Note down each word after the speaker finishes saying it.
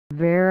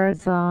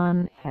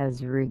Verizon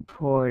has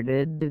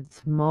reported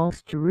its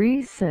most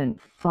recent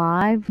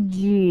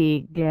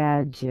 5G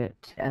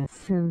gadget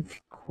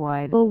since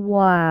quite a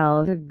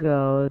while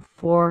ago.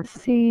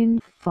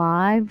 Foreseen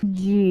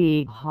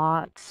 5G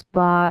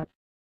hotspot.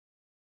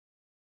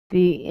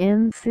 The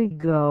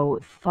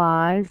Inseego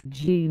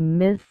 5G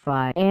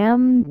MiFi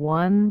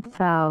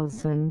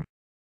M1000.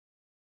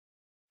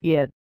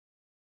 Yet,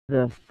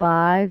 the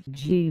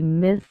 5G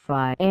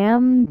MiFi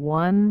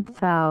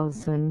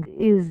M1000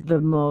 is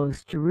the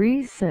most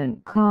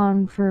recent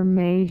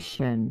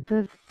confirmation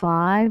that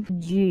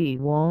 5G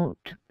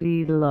won't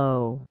be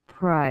low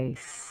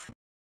price.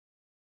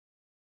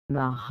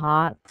 The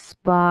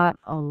hotspot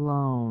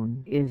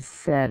alone is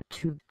set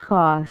to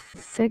cost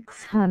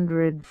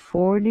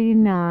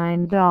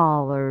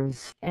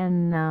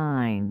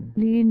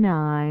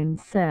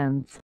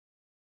 $649.99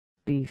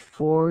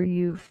 before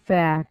you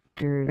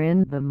factor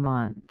in the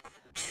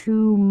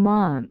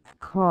month-to-month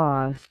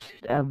cost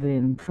of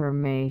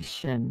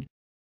information.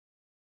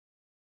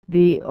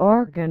 The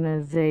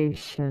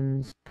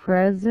organization's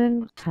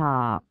present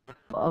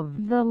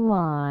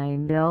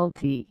top-of-the-line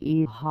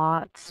LTE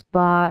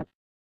hotspot,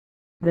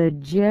 the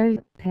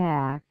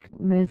Jetpack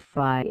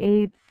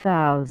MiFi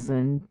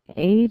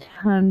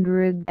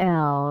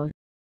 8800L,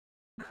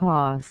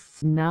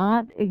 costs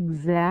not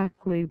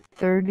exactly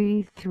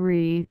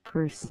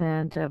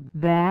 33% of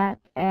that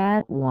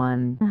at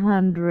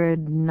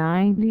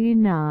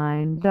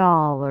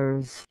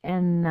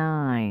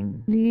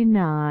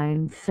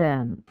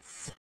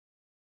 $199.99.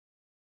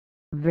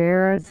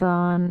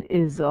 Verizon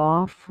is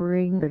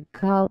offering a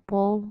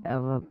couple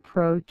of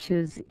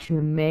approaches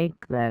to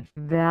make that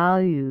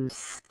value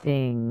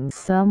sting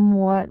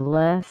somewhat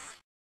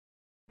less,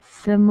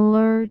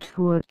 similar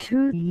to a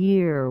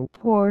 2-year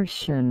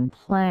portion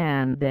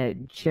plan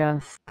that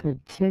just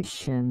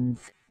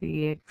petitions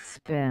the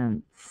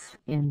expense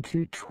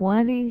into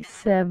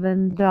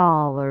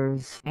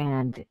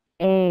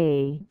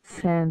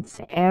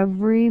 $27.08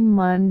 every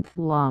month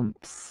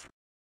lumps,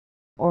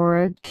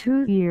 or a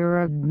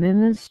 2-year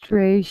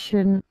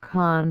administration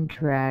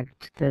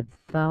contract that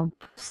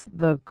thumps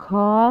the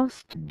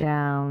cost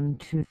down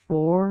to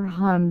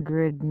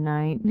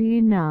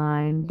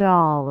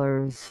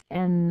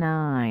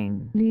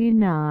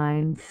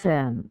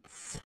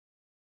 $499.99.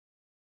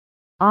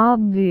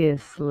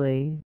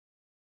 Obviously,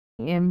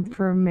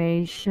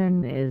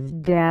 information is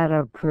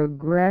data.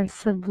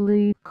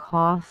 Progressively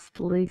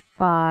costly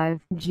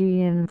 5G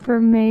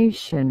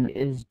information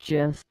is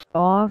just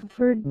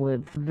offered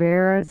with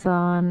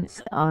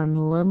Verizon's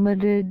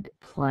unlimited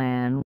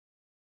plan,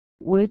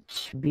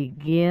 which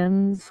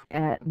begins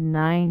at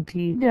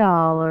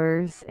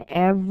 $90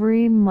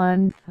 every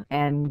month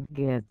and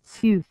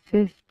gets you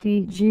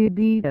 50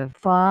 GB of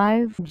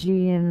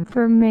 5G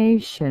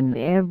information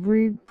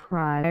every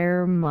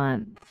prior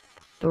month,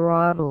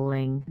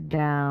 throttling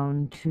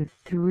down to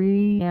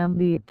 3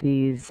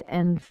 Mbps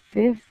and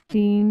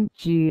 15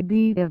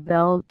 GB of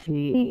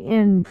LTE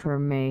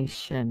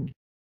information.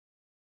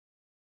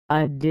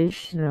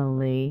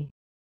 Additionally,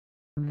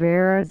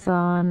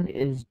 Verizon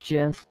is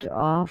just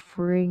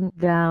offering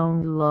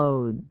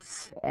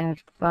downloads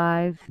at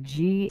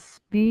 5G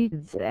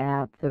speeds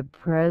at the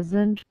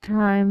present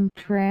time.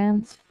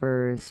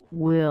 Transfers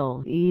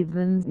will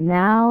even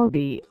now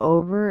be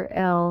over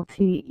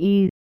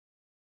LTE.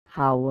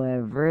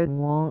 However,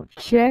 won't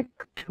check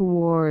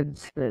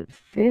towards the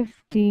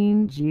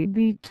 15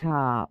 GB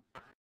top.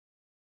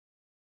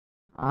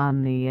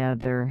 On the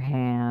other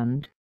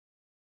hand,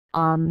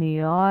 on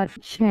the odd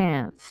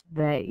chance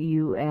that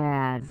you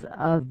as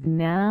of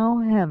now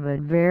have a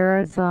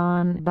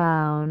Verizon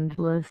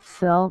boundless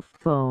cell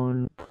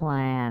phone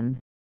plan,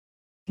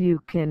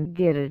 you can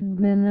get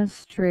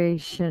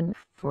administration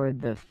for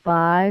the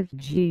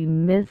 5G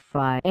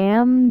MiFi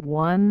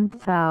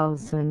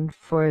M1000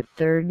 for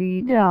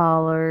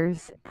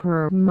 $30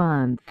 per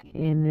month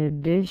in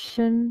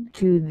addition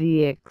to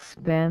the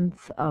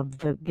expense of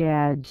the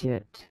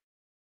gadget.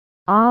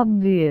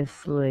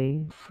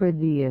 Obviously, for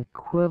the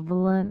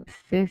equivalent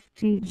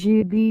 50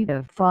 GB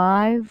of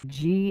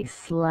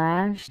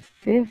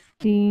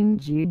 5G/15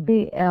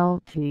 GB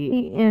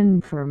LTE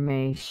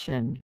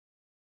information,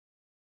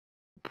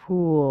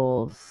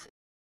 pools,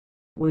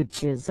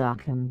 which is a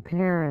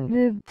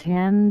comparative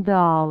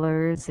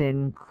 $10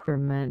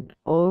 increment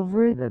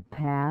over the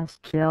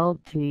past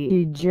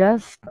LTE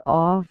just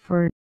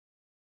offered,